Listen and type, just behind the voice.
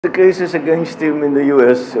The cases against him in the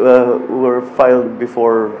U.S. Were filed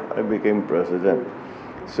before I became president.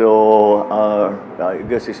 So I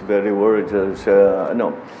guess he's very worried.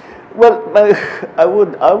 No, well, I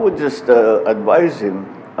would just advise him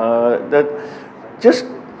that just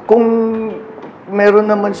kung meron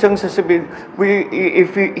naman siyang sasabihin,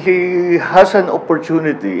 if he has an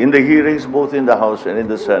opportunity in the hearings both in the House and in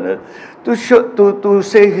the Senate to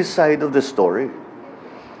say his side of the story.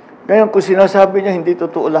 Ngayon, kung sinasabi niya, hindi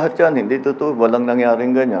totoo lahat yan, hindi totoo, walang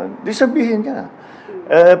nangyaring ganyan, di sabihin niya.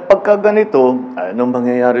 Pagka ganito, anong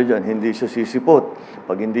mangyayari dyan? Hindi siya sisipot.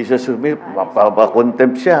 Pag hindi siya sumipot,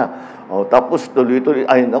 mapapakontempt siya. O, tapos tuloy-tuloy,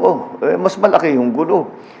 ay nako, mas malaki yung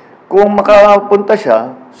gulo. Kung makapunta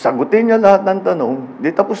siya, sagutin niya lahat ng tanong,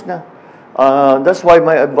 di tapos na. That's why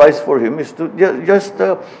my advice for him is to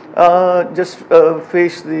just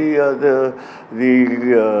face the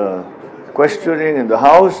questioning in the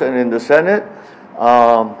House and in the Senate.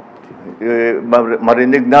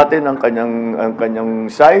 Marinig natin ang kanyang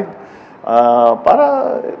side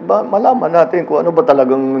para malaman natin kung ano ba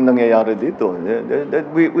talagang nangyayari dito.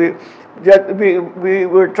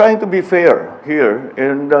 We're trying to be fair here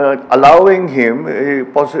in allowing him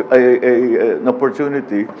an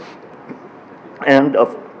opportunity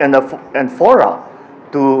and fora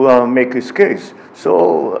to make his case.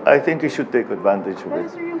 So I think he should take advantage of it.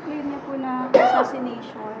 Pero sir, yung claim niya po na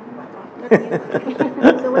assassination.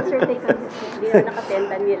 So what's your take on this? Hindi na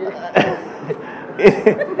naka-fentanyl.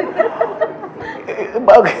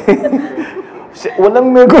 Bakit?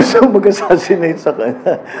 Walang may gusto mag-assassinate sa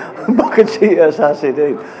kanya. Bakit siya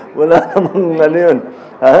assassinate? Wala namang ano yun.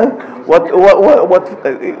 Ha? What,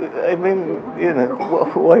 I mean, you know,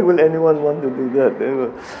 why will anyone want to do that?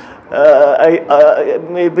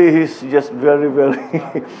 Maybe he's just very, wala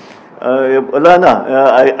na.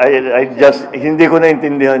 Hindi ko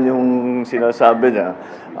naintindihan yung sinasabi niya.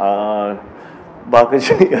 Bakit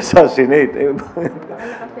siya assassinate?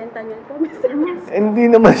 Hindi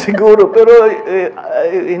naman siguro, pero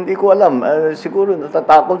hindi ko alam. Siguro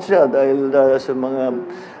natatakot siya dahil sa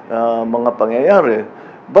mga pangyayari.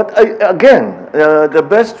 But again, the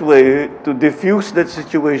best way to diffuse that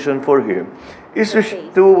situation for him is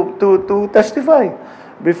to testify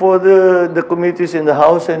before the committees in the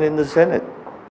House and in the Senate.